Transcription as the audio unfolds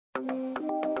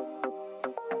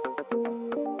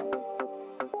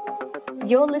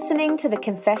You're listening to the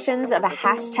Confessions of a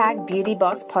Hashtag Beauty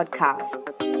Boss podcast.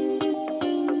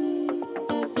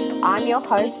 I'm your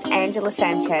host, Angela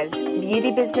Sanchez,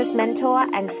 beauty business mentor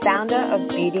and founder of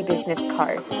Beauty Business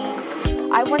Co.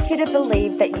 I want you to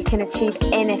believe that you can achieve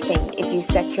anything if you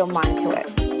set your mind to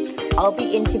it. I'll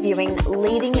be interviewing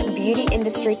leading beauty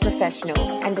industry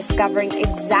professionals and discovering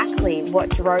exactly what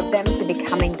drove them to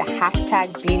becoming the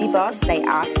hashtag beauty boss they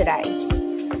are today.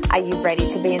 Are you ready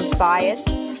to be inspired?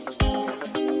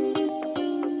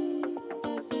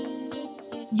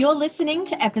 You're listening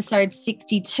to episode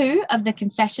 62 of the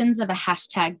Confessions of a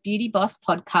Hashtag Beauty Boss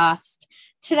podcast.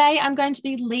 Today, I'm going to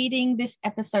be leading this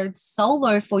episode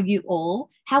solo for you all.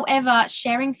 However,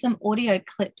 sharing some audio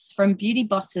clips from beauty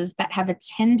bosses that have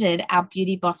attended our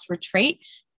Beauty Boss retreat.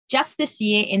 Just this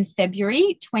year in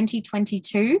February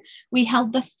 2022, we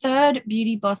held the third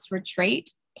Beauty Boss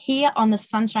retreat here on the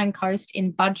Sunshine Coast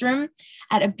in Buderim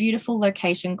at a beautiful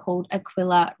location called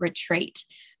Aquila Retreat.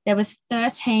 There was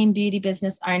 13 beauty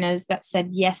business owners that said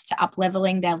yes to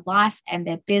up-leveling their life and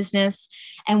their business.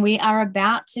 And we are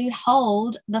about to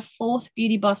hold the fourth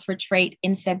Beauty Boss retreat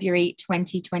in February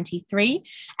 2023.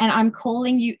 And I'm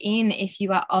calling you in if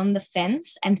you are on the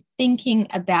fence and thinking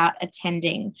about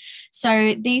attending.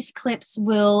 So these clips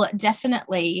will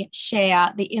definitely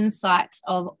share the insights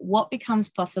of what becomes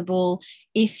possible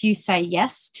if you say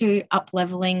yes to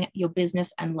up-leveling your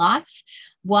business and life,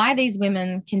 why these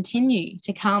women continue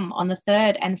to come on the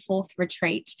third and fourth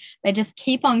retreat. They just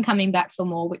keep on coming back for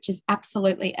more, which is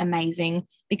absolutely amazing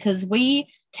because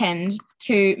we tend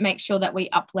to make sure that we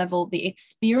up-level the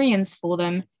experience for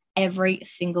them every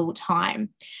single time.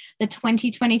 The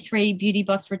 2023 Beauty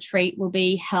Boss retreat will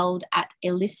be held at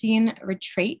Elysian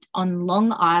Retreat on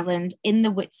Long Island in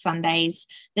the Whitsundays.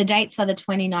 The dates are the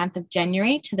 29th of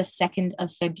January to the 2nd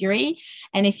of February.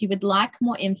 And if you would like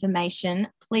more information,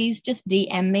 please just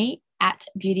DM me at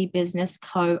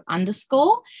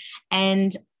beautybusinessco_.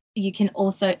 And you can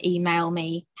also email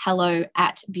me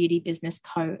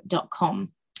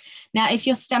hello@beautybusinessco.com. Now, if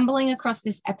you're stumbling across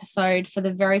this episode for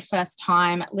the very first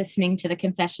time listening to the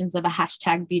Confessions of a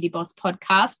Hashtag Beauty Boss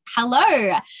podcast,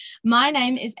 hello, my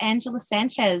name is Angela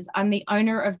Sanchez. I'm the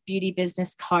owner of Beauty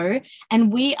Business Co.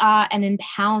 and we are an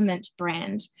empowerment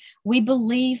brand. We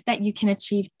believe that you can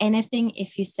achieve anything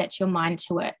if you set your mind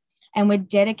to it. And we're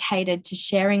dedicated to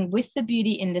sharing with the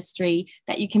beauty industry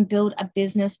that you can build a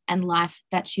business and life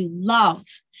that you love.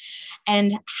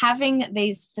 And having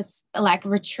these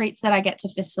retreats that I get to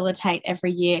facilitate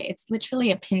every year, it's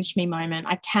literally a pinch me moment.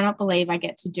 I cannot believe I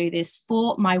get to do this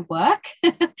for my work.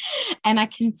 And I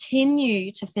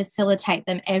continue to facilitate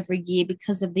them every year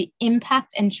because of the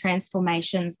impact and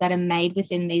transformations that are made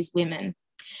within these women.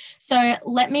 So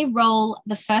let me roll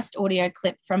the first audio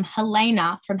clip from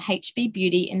Helena from HB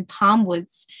Beauty in Palm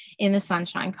Woods in the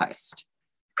Sunshine Coast.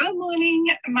 Good morning.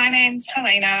 My name's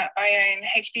Helena. I own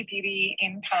HB Beauty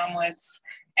in Palm Woods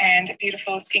and a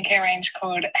beautiful skincare range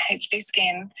called HB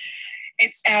Skin.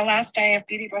 It's our last day of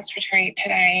Beauty Boss retreat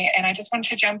today, and I just wanted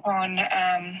to jump on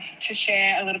to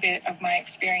share a little bit of my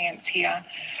experience here.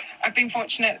 I've been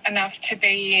fortunate enough to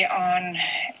be on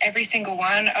every single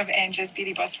one of Angie's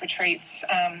Beauty Boss retreats,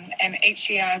 and each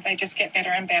year they just get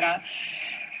better and better.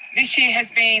 This year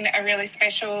has been a really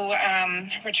special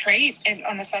retreat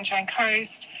on the Sunshine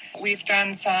Coast. We've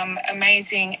done some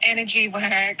amazing energy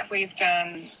work. We've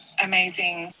done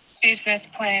amazing business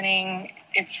planning.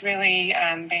 It's really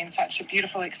been such a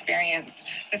beautiful experience.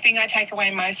 The thing I take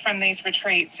away most from these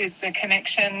retreats is the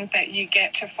connection that you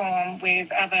get to form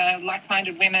with other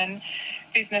like-minded women,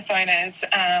 business owners,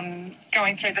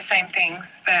 going through the same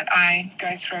things that I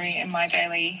go through in my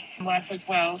daily life as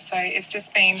well. So it's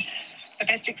just been the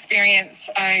best experience.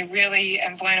 I really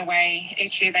am blown away.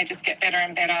 Each year they just get better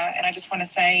and better. And I just want to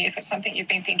say, if it's something you've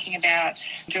been thinking about,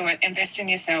 do it. Invest in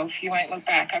yourself. You won't look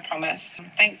back, I promise.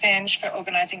 Thanks, Ange, for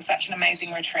organising such an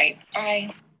amazing retreat.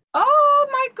 Bye. Oh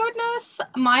my goodness.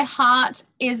 My heart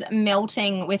is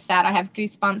melting with that. I have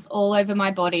goosebumps all over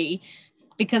my body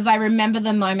because I remember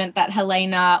the moment that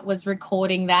Helena was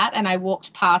recording that and I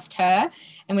walked past her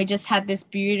and we just had this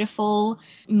beautiful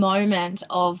moment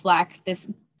of like this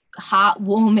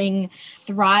heartwarming,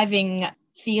 thriving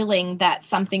feeling that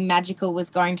something magical was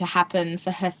going to happen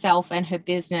for herself and her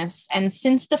business. And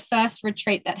since the first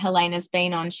retreat that Helena's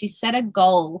been on, she set a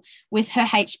goal with her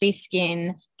HB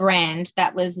Skin brand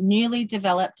that was newly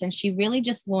developed, and she really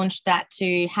just launched that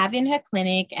to have in her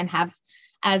clinic and have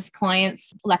as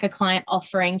clients, like a client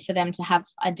offering for them to have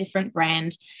a different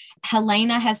brand.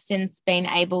 Helena has since been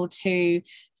able to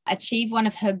achieve one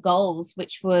of her goals,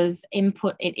 which was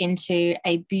input it into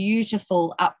a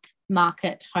beautiful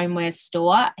upmarket homeware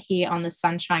store here on the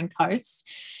Sunshine Coast.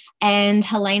 And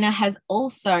Helena has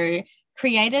also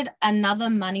created another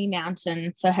money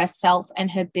mountain for herself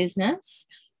and her business,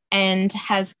 and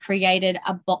has created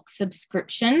a box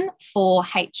subscription for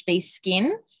HB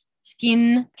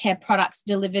Skin care products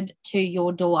delivered to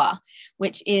your door,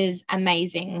 which is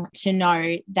amazing to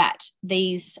know that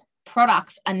these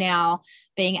products are now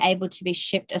being able to be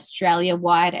shipped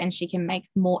Australia-wide, and she can make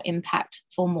more impact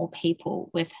for more people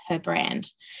with her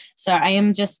brand. So I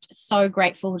am just so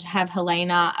grateful to have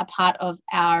Helena a part of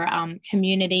our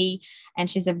community, and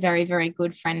she's a very, very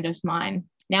good friend of mine.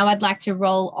 Now I'd like to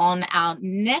roll on our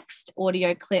next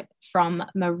audio clip from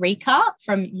Marika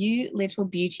from You Little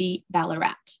Beauty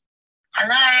Ballarat.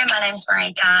 Hello, my name's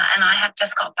Marika, and I have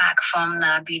just got back from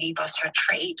the Beauty Boss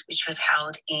Retreat, which was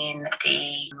held in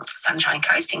the Sunshine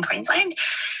Coast in Queensland.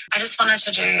 I just wanted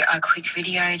to do a quick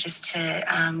video just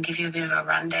to give you a bit of a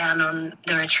rundown on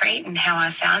the retreat and how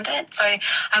I found it. So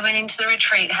I went into the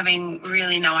retreat having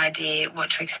really no idea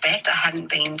what to expect. I hadn't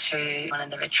been to one of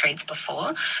the retreats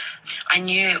before. I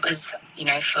knew it was,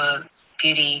 for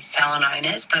beauty salon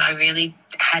owners, but I really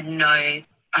had no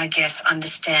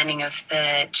understanding of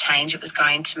the change it was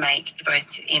going to make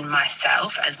both in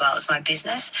myself as well as my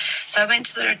business. So I went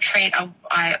to the retreat.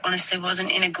 I honestly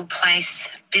wasn't in a good place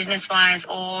business-wise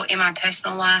or in my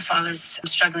personal life. I was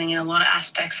struggling in a lot of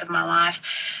aspects of my life.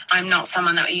 I'm not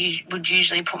someone that would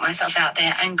usually put myself out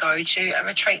there and go to a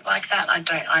retreat like that.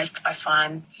 I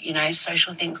find,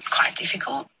 social things quite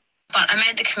difficult. But I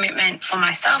made the commitment for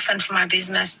myself and for my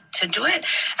business to do it.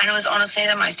 And it was honestly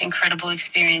the most incredible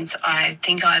experience I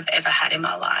think I've ever had in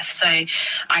my life. So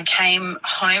I came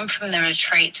home from the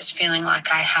retreat just feeling like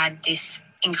I had this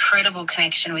incredible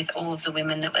connection with all of the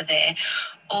women that were there.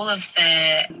 All of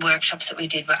the workshops that we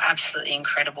did were absolutely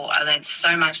incredible. I learned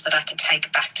so much that I could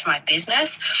take back to my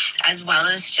business as well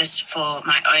as just for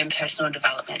my own personal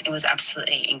development. It was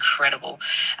absolutely incredible.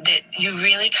 That you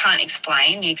really can't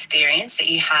explain the experience that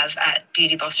you have at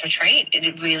Beauty Boss Retreat.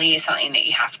 It really is something that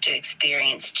you have to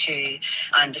experience to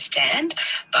understand.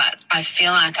 But I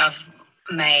feel like I've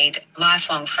made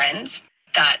lifelong friends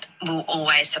that will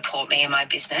always support me in my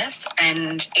business.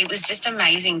 And it was just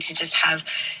amazing to just have,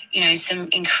 some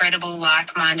incredible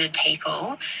like-minded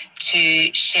people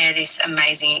to share this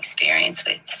amazing experience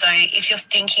with. So if you're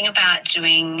thinking about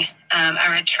doing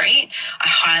a retreat, I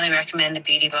highly recommend the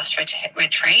Beauty Boss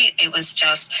Retreat. It was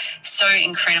just so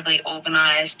incredibly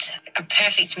organised, a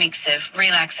perfect mix of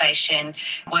relaxation,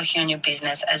 working on your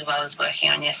business as well as working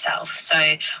on yourself. So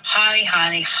highly,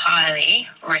 highly, highly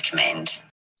recommend.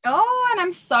 Oh, and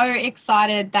I'm so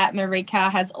excited that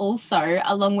Marika has also,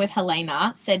 along with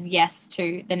Helena, said yes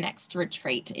to the next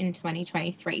retreat in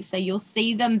 2023. So you'll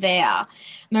see them there.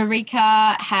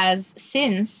 Marika has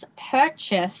since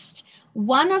purchased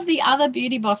one of the other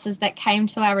beauty bosses that came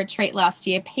to our retreat last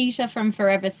year, Peter from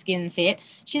Forever Skin Fit.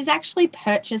 She's actually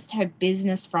purchased her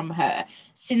business from her.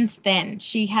 Since then,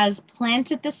 she has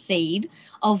planted the seed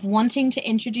of wanting to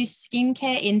introduce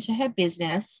skincare into her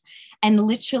business. And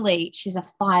literally, she's a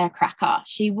firecracker.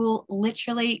 She will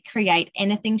literally create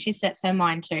anything she sets her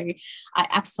mind to. I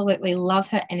absolutely love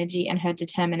her energy and her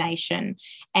determination,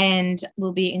 and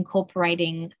will be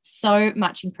incorporating so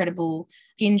much incredible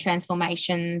skin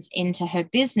transformations into her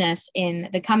business in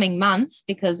the coming months,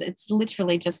 because it's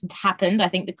literally just happened. I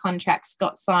think the contracts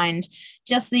got signed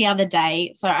just the other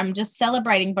day. So I'm just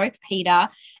celebrating both Peter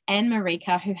and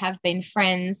Marika, who have been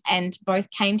friends and both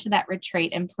came to that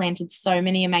retreat and planted so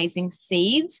many amazing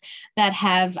seeds that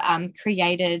have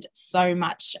created so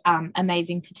much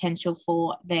amazing potential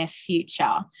for their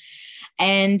future.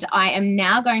 And I am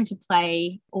now going to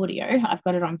play audio. I've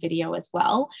got it on video as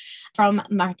well, from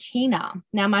Martina.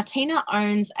 Now, Martina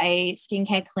owns a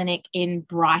skincare clinic in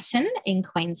Brighton in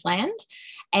Queensland,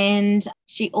 and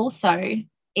she also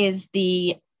is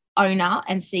the owner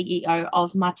and CEO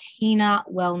of Martina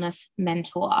Wellness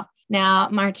Mentor. Now,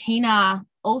 Martina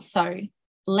also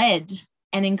led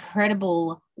an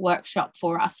incredible workshop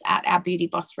for us at our Beauty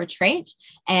Boss Retreat,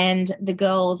 and the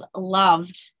girls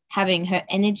loved having her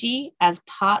energy as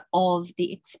part of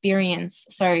the experience.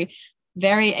 So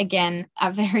very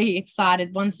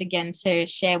excited once again to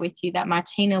share with you that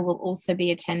Martina will also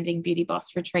be attending Beauty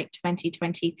Boss Retreat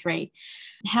 2023.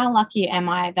 How lucky am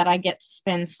I that I get to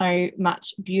spend so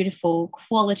much beautiful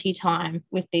quality time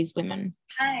with these women?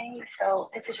 Hi, so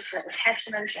this is just a little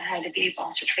testament to how the Beauty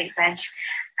Boss Retreat went,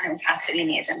 and it was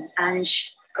absolutely amazing. And she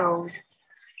goes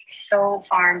so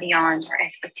far and beyond our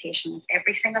expectations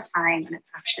every single time, and it's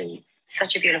actually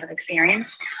such a beautiful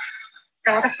experience.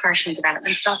 a lot of personal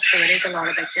development stuff. So it is a lot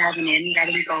about delving in,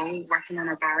 letting go, working on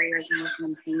our barriers and working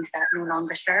on things that no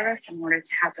longer serve us in order to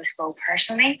help us grow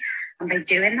personally. And by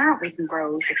doing that, we can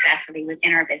grow successfully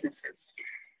within our businesses.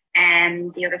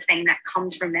 And the other thing that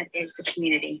comes from it is the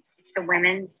community. It's the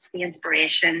women, it's the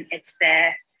inspiration, it's the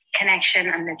connection,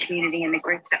 and the community and the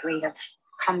group that we have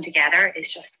come together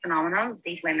is just phenomenal.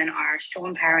 These women are so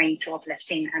empowering, so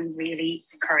uplifting, and really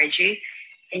encourage you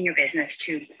in your business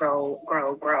to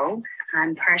grow.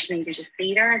 And personally, to just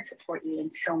be there and support you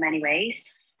in so many ways.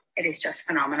 It is just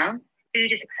phenomenal.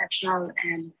 Food is exceptional.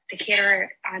 And the caterer,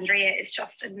 Andrea, is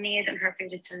just amazing. Her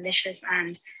food is delicious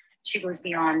and she goes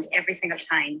beyond every single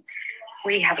time.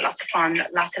 We have lots of fun,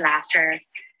 lots of laughter,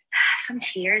 some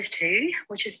tears too,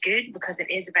 which is good because it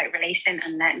is about releasing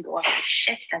and letting go of the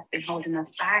shit that's been holding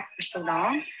us back for so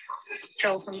long.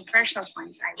 So from a personal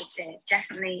point, I would say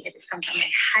definitely it is something I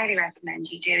highly recommend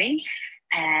you doing.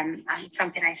 And it's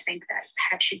something I think that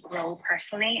helps you grow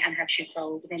personally and helps you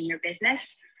grow within your business.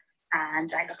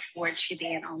 And I look forward to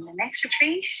being on the next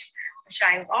retreat, which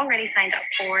I've already signed up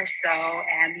for. So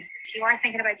if you are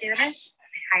thinking about doing it,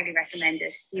 I highly recommend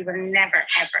it. You will never,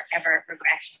 ever, ever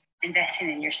regret investing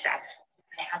in yourself.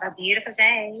 Have a beautiful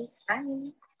day.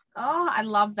 Bye. Oh, I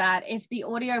love that. If the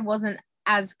audio wasn't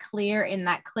as clear in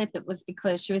that clip, it was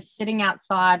because she was sitting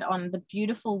outside on the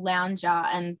beautiful lounger,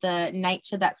 and the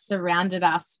nature that surrounded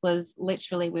us was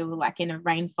literally, we were like in a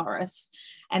rainforest,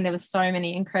 and there was so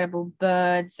many incredible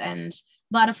birds and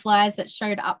butterflies that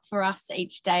showed up for us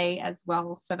each day as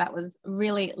well. So that was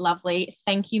really lovely.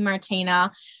 Thank you,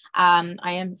 Martina. I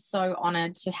am so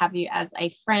honored to have you as a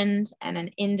friend and an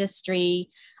industry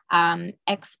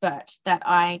expert that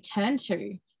I turn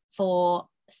to for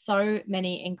so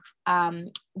many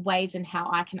ways in how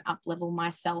I can up-level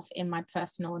myself in my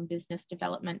personal and business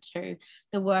development too.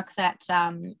 The work that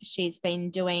she's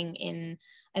been doing in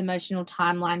emotional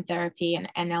timeline therapy and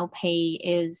NLP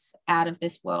is out of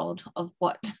this world of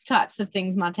what types of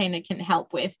things Martina can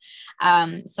help with.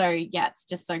 So yeah, it's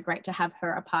just so great to have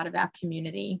her a part of our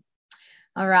community.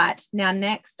 All right, now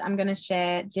next I'm going to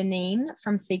share Janine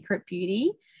from Secret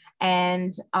Beauty,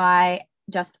 and I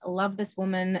just love this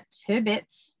woman to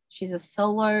bits. She's a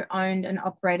solo owned and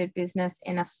operated business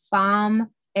in a farm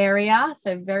area,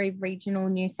 so very regional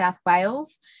New South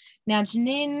Wales. Now,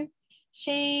 Janine,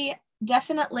 she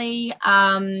definitely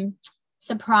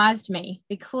surprised me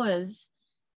because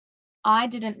I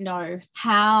didn't know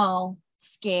how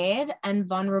scared and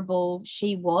vulnerable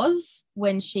she was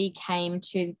when she came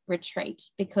to retreat,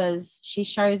 because she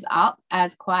shows up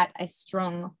as quite a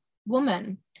strong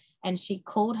woman. And she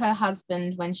called her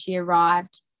husband when she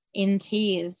arrived in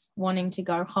tears, wanting to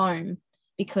go home,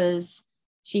 because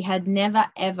she had never,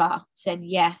 ever said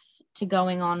yes to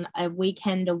going on a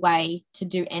weekend away to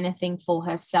do anything for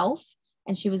herself.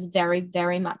 And she was very,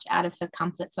 very much out of her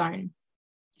comfort zone.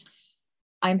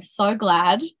 I'm so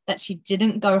glad that she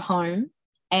didn't go home,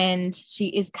 and she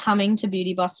is coming to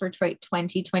Beauty Boss Retreat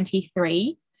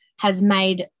 2023, has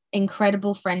made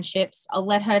incredible friendships. I'll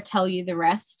let her tell you the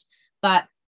rest, but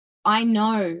I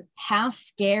know how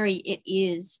scary it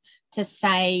is to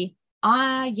say,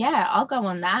 yeah, I'll go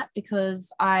on that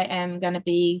because I am going to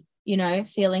be, you know,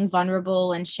 feeling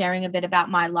vulnerable and sharing a bit about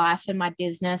my life and my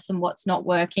business and what's not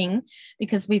working,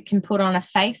 because we can put on a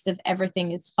face of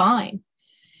everything is fine.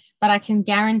 But I can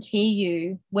guarantee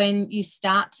you, when you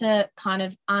start to kind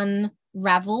of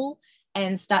unravel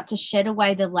and start to shed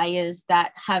away the layers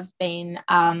that have been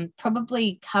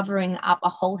probably covering up a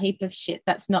whole heap of shit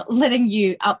that's not letting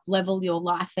you up level your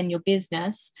life and your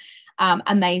business,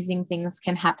 amazing things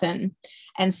can happen.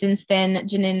 And since then,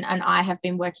 Janine and I have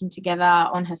been working together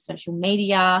on her social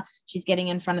media. She's getting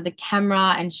in front of the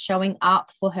camera and showing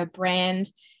up for her brand.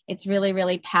 It's really,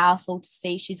 really powerful to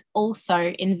see. She's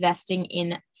also investing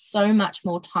in so much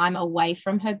more time away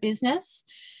from her business.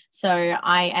 So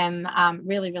I am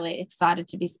really, really excited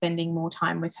to be spending more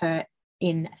time with her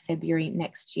in February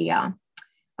next year.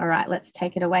 All right, let's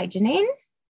take it away, Janine.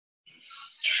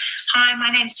 Hi, my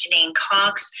name's Janine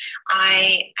Cox.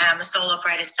 I am a sole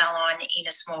operator salon in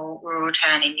a small rural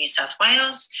town in New South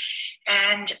Wales.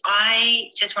 And I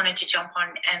just wanted to jump on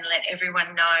and let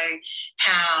everyone know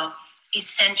how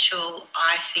essential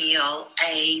I feel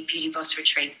a Beauty Boss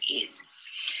retreat is.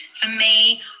 For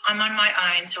me, I'm on my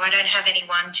own, so I don't have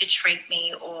anyone to treat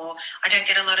me, or I don't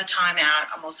get a lot of time out.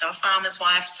 I'm also a farmer's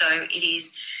wife, so it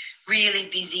is really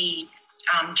busy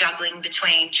juggling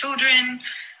between children,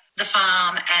 the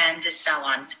farm and the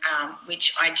salon,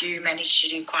 which I do manage to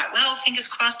do quite well. Fingers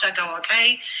crossed, I go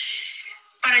okay.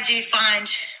 But I do find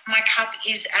my cup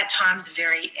is at times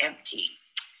very empty.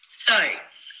 So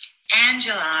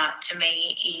Angela, to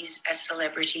me, is a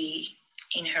celebrity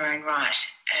in her own right.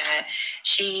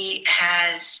 She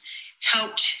has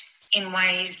helped in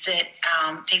ways that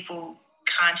people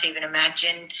can't even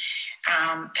imagine.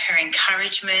 Her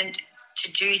encouragement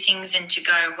to do things and to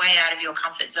go way out of your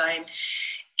comfort zone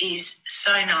is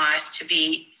so nice,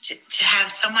 to have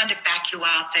someone to back you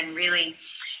up and really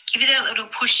give you that little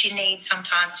push you need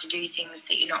sometimes to do things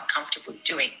that you're not comfortable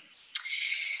doing.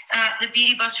 The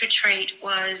Beauty Boss Retreat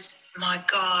was, my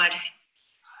God,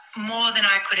 more than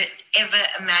I could have ever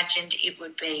imagined it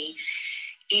would be.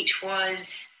 It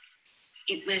was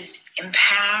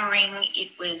empowering.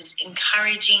 It was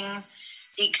encouraging.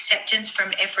 The acceptance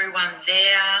from everyone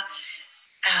there,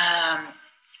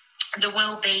 the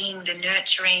well-being, the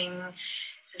nurturing,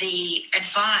 the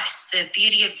advice, the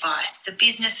beauty advice, the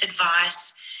business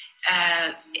advice,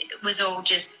 it was all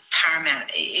just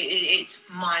paramount. It's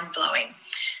mind-blowing.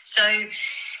 So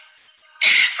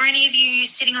for any of you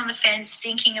sitting on the fence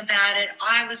thinking about it,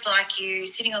 I was like you,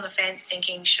 sitting on the fence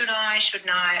thinking, should I, shouldn't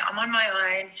I? I'm on my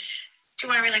own. Do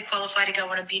I really qualify to go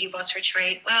on a Beauty Boss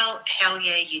retreat? Well, hell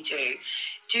yeah, you do.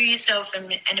 Do yourself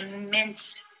an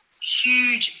immense,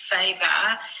 huge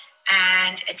favour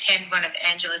and attend one of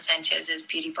Angela Sanchez's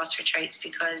Beauty Boss retreats,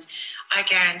 because I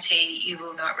guarantee you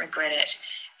will not regret it.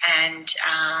 And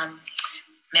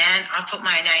man, I've put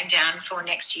my name down for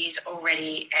next year's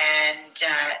already,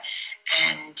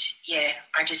 and yeah,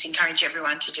 I just encourage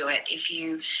everyone to do it. If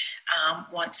you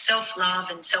want self-love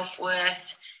and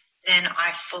self-worth, then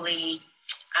I fully,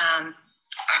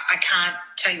 I can't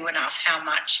tell you enough how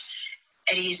much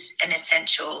it is an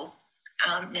essential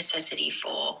necessity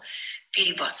for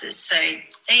beauty bosses. So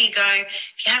there you go.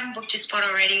 If you haven't booked your spot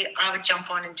already, I would jump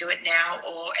on and do it now,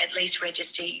 or at least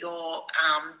register your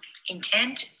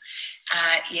intent.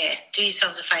 Yeah, do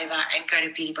yourselves a favour and go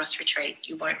to Beauty Boss Retreat.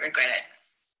 You won't regret it.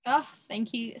 Oh,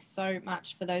 thank you so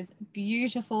much for those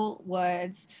beautiful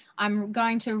words. I'm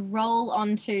going to roll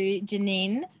on to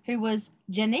Janine, who was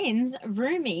Janine's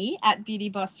roomie at Beauty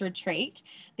Boss Retreat.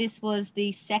 This was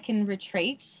the second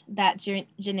retreat that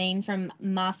Janine from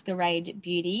Masquerade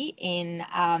Beauty in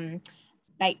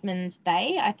Bateman's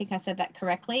Bay, I think I said that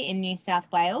correctly, in New South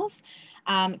Wales,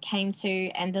 came to,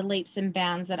 and the leaps and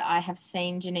bounds that I have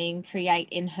seen Janine create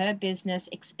in her business,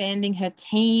 expanding her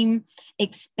team,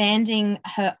 expanding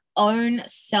her own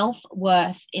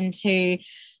self-worth into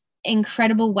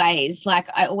incredible ways. Like,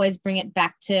 I always bring it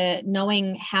back to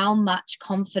knowing how much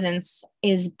confidence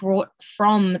is brought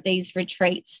from these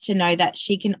retreats, to know that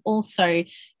she can also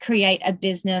create a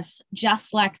business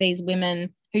just like these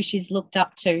women who she's looked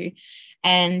up to.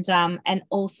 And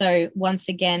also, once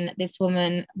again, this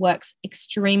woman works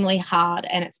extremely hard,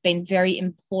 and it's been very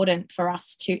important for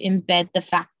us to embed the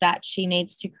fact that she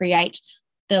needs to create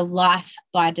the life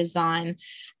by design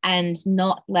and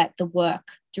not let the work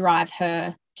drive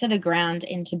her to the ground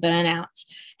into burnout.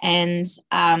 And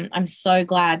I'm so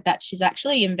glad that she's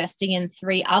actually investing in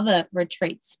 3 other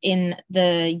retreats in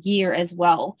the year as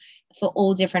well, for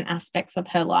all different aspects of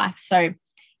her life. So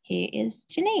here is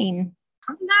Janine.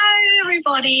 Hello,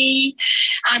 everybody.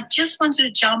 I just wanted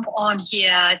to jump on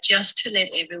here just to let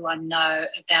everyone know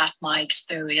about my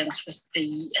experience with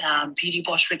the Beauty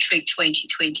Boss Retreat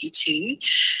 2022.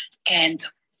 And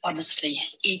honestly,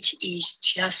 it is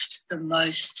just the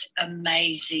most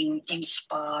amazing,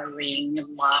 inspiring,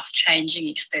 life-changing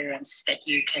experience that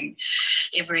you can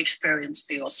ever experience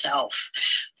for yourself.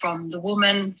 From the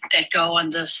women that go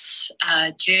on this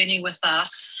journey with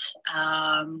us,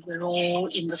 we're all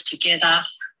in this together.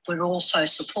 We're all so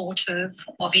supportive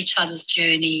of each other's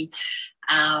journey.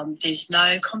 There's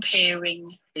no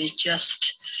comparing. There's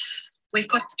just, we've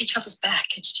got each other's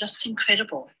back. It's just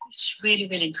incredible. It's really,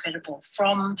 really incredible.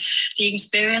 From the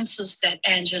experiences that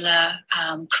Angela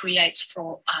creates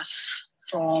for us,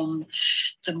 from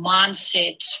the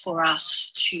mindset for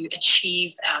us to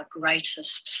achieve our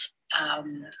greatest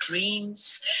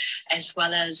dreams, as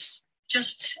well as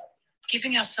just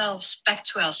giving ourselves back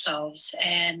to ourselves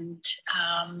and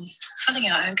filling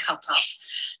our own cup up.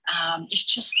 It's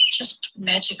just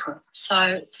magical.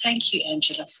 So thank you,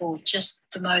 Angela, for just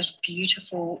the most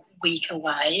beautiful week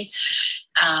away.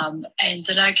 And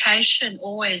the location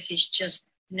always is just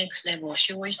next level.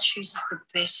 She always chooses the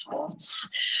best spots.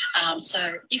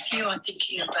 So if you are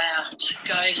thinking about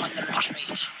going on the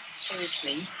retreat,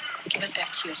 seriously, give it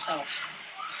back to yourself.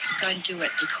 Go and do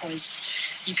it, because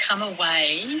you come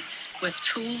away with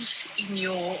tools in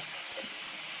your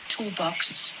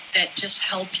toolbox that just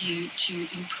help you to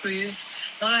improve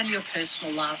not only your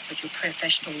personal life but your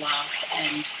professional life.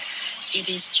 And it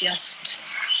is just,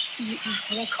 you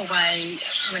walk away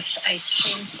with a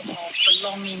sense of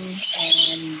belonging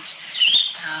and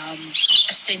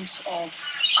a sense of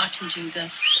I can do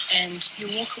this, and you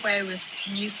walk away with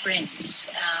new friends,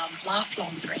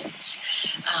 lifelong friends.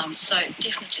 So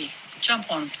definitely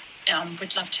jump on.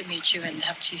 We'd love to meet you and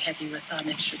have you with our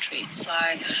next retreat. So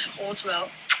all's well.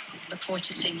 Look forward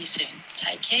to seeing you soon.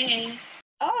 Take care.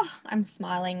 Oh, I'm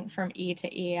smiling from ear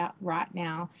to ear right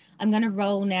now. I'm going to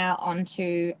roll now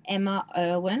onto Emma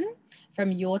Irwin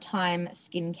from Your Time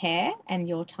Skincare and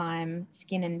Your Time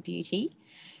Skin and Beauty.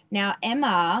 Now,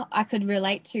 Emma, I could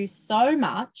relate to so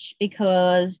much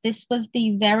because this was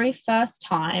the very first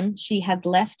time she had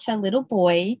left her little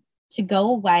boy to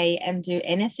go away and do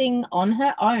anything on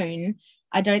her own.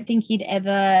 I don't think he'd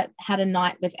ever had a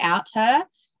night without her,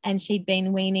 and she'd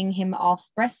been weaning him off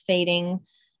breastfeeding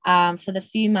for the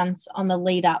few months on the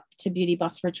lead up to Beauty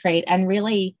Boss Retreat, and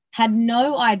really had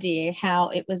no idea how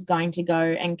it was going to go,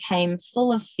 and came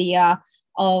full of fear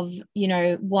of,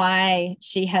 why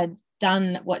she had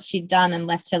done what she'd done and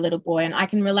left her little boy. And I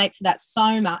can relate to that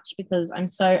so much because I'm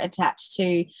so attached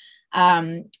to,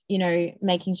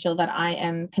 making sure that I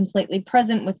am completely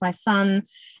present with my son,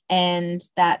 and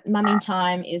that mummy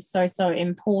time is so, so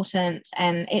important.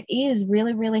 And it is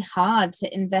really, really hard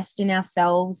to invest in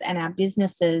ourselves and our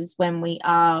businesses when we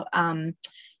are,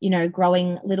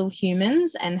 growing little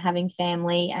humans and having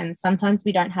family. And sometimes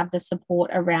we don't have the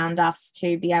support around us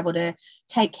to be able to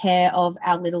take care of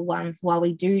our little ones while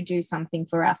we do something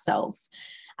for ourselves.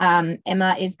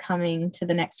 Emma is coming to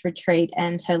the next retreat,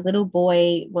 and her little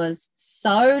boy was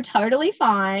so totally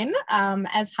fine.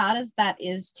 As hard as that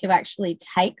is to actually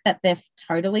take, that they're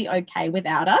totally okay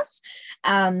without us.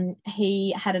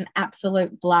 He had an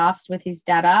absolute blast with his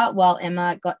dada, while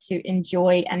Emma got to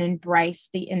enjoy and embrace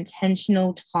the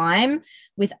intentional time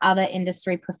with other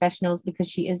industry professionals, because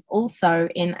she is also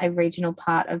in a regional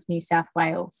part of New South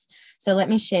Wales. So let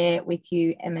me share with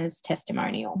you Emma's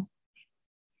testimonial.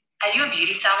 Are you a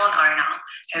beauty salon owner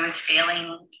who is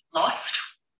feeling lost,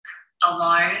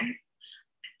 alone,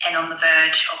 and on the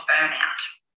verge of burnout?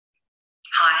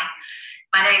 Hi,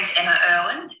 my name's Emma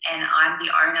Irwin, and I'm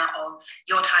the owner of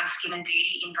Your Time Skin and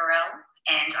Beauty in Burrell,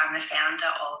 and I'm the founder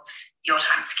of Your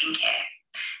Time Skincare.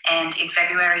 And in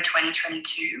February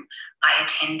 2022, I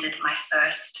attended my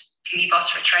first Beauty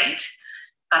Boss retreat,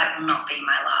 but it will not be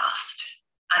my last.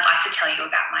 I'd like to tell you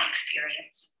about my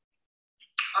experience.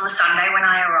 On the Sunday when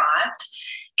I arrived,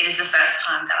 it is the first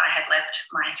time that I had left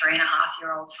my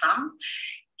 3.5-year-old son,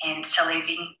 and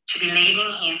to be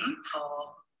leaving him for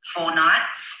 4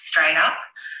 nights straight up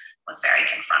was very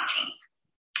confronting.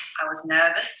 I was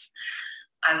nervous,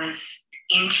 I was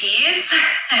in tears,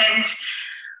 and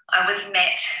I was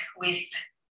met with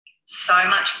so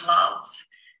much love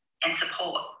and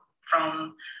support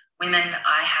from women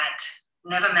I had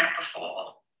never met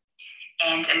before,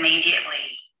 and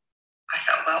immediately I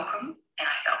felt welcome and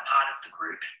I felt part of the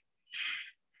group.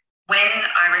 When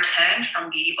I returned from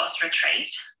Beauty Boss Retreat,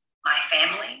 my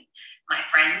family, my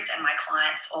friends and my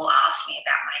clients all asked me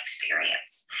about my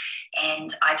experience,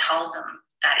 and I told them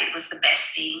that it was the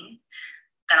best thing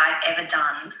that I've ever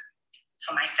done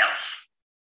for myself.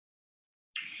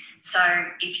 So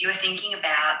if you're thinking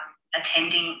about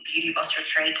attending Beauty Boss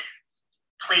Retreat,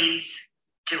 please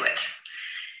do it.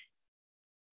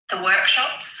 The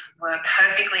workshops were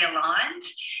perfectly aligned,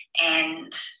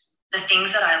 and the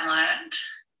things that I learned,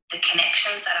 the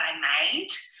connections that I made,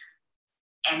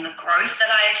 and the growth that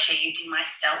I achieved in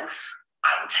myself,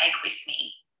 I will take with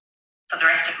me for the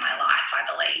rest of my life, I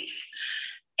believe.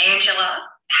 Angela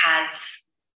has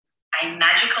a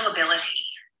magical ability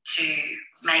to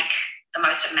make the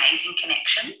most amazing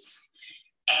connections,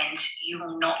 and you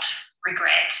will not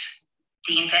regret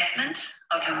the investment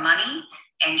of your money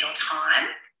and your time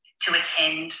to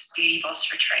attend Beauty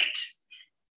Boss Retreat.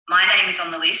 My name is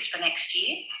on the list for next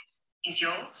year. Is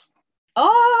yours?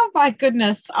 Oh my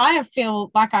goodness, I feel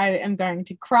like I am going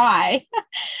to cry.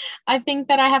 I think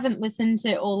that I haven't listened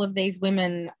to all of these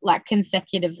women like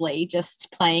consecutively,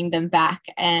 just playing them back,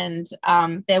 and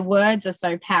their words are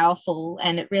so powerful,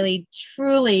 and it really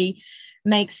truly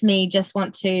makes me just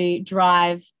want to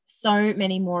drive so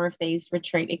many more of these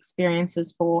retreat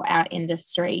experiences for our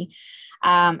industry.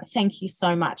 Thank you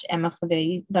so much, Emma, for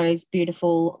those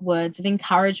beautiful words of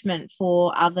encouragement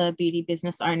for other beauty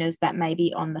business owners that may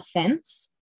be on the fence.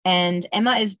 And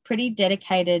Emma is pretty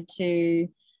dedicated to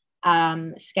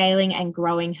scaling and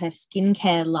growing her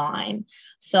skincare line.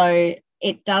 So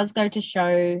it does go to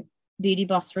show Beauty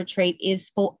Boss Retreat is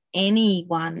for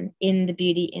anyone in the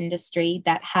beauty industry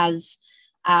that has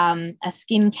a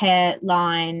skincare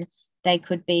line. They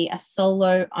could be a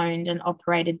solo owned and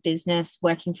operated business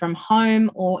working from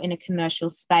home or in a commercial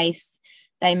space.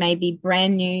 They may be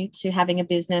brand new to having a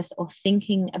business or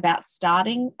thinking about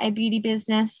starting a beauty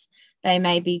business. They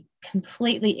may be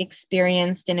completely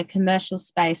experienced in a commercial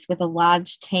space with a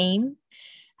large team,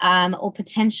 or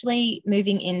potentially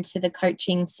moving into the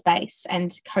coaching space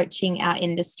and coaching our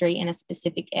industry in a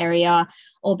specific area,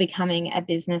 or becoming a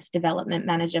business development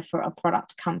manager for a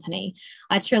product company.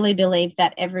 I truly believe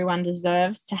that everyone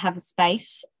deserves to have a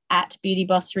space at Beauty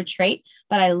Boss Retreat,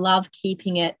 but I love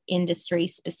keeping it industry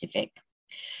specific.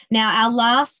 Now, our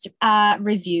last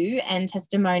review and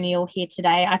testimonial here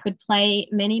today, I could play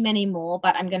many, many more,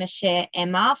 but I'm going to share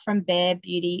Emma from Bare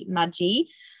Beauty Mudgee.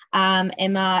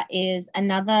 Emma is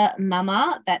another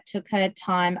mama that took her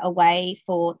time away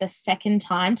for the second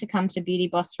time to come to Beauty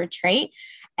Boss Retreat.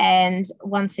 And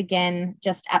once again,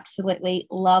 just absolutely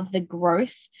love the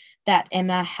growth that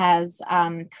Emma has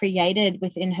created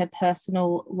within her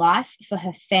personal life for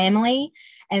her family,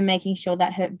 and making sure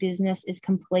that her business is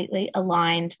completely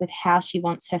aligned with how she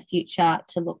wants her future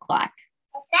to look like.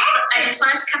 I just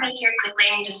wanted to come in here quickly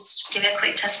and just give a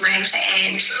quick testimony to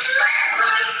Ange.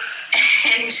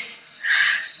 And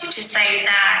just say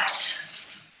that,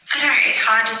 I don't know, it's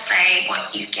hard to say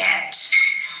what you get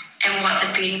and what the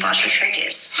Beauty Boss Retreat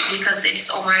is, because it's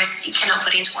almost, you cannot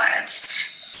put into words.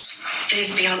 It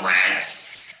is beyond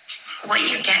words. What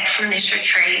you get from this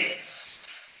retreat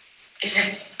is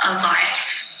a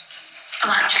life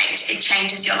change. It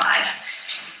changes your life.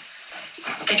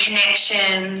 The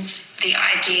connections, the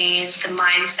ideas, the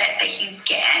mindset that you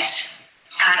get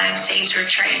out of these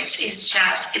retreats is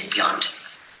beyond.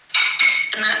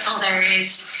 And that's all there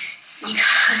is. You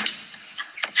can't.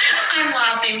 I'm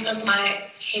laughing because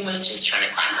he was just trying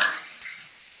to climb that.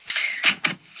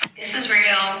 This is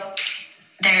real.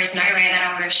 There is no way that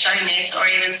I would have shown this or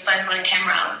even spoken on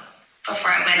camera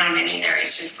before I went on any of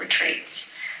those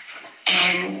retreats.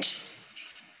 And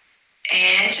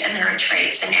the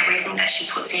retreats and everything that she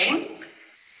puts in,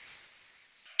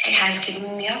 it has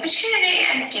given me the opportunity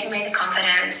and given me the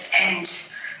confidence and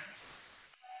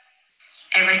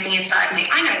everything inside me.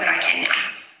 I know that I can now.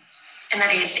 And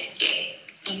that is it.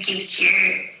 It gives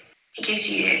you.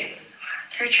 The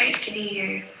retreats give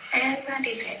you. And that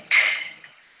is it.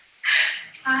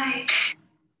 Bye.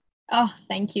 Oh,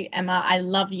 thank you, Emma. I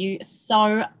love you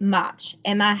so much.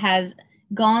 Emma has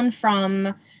gone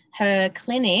from her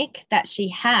clinic that she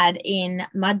had in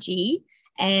Mudgee,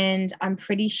 and I'm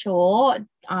pretty sure,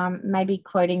 maybe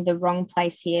quoting the wrong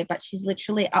place here, but she's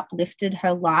literally uplifted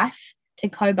her life to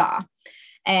Cobar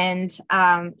and,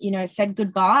 said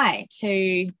goodbye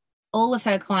to all of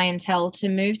her clientele to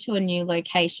move to a new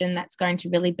location that's going to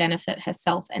really benefit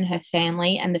herself and her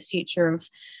family, and the future of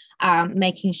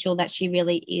making sure that she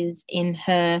really is in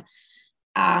her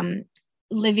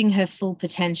living her full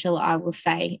potential, I will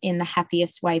say, in the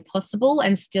happiest way possible,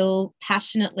 and still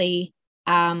passionately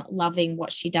loving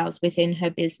what she does within her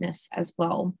business as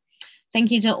well.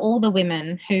 Thank you to all the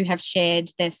women who have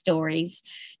shared their stories.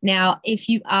 Now, if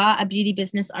you are a beauty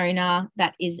business owner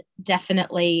that is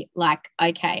definitely like,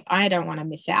 okay, I don't want to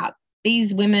miss out.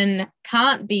 These women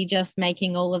can't be just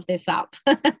making all of this up.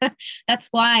 That's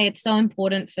why it's so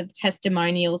important for the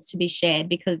testimonials to be shared,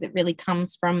 because it really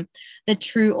comes from the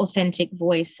true, authentic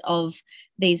voice of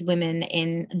these women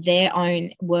in their own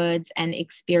words and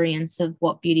experience of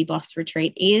what Beauty Boss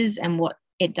Retreat is and what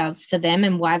it does for them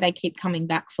and why they keep coming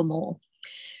back for more.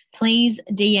 Please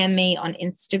DM me on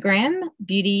Instagram,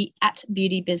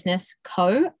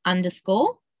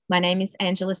 @beautybusinessco_. My name is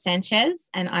Angela Sanchez,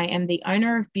 and I am the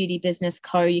owner of Beauty Business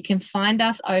Co. You can find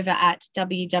us over at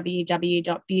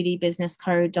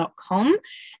www.beautybusinessco.com,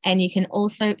 and you can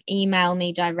also email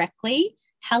me directly,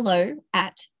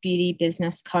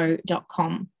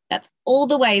 hello@beautybusinessco.com. That's all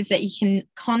the ways that you can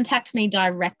contact me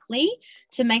directly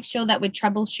to make sure that we're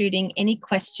troubleshooting any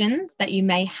questions that you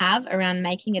may have around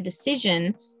making a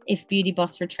decision if Beauty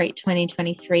Boss Retreat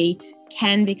 2023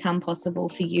 can become possible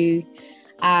for you.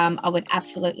 I would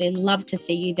absolutely love to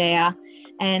see you there,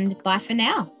 and bye for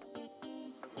now.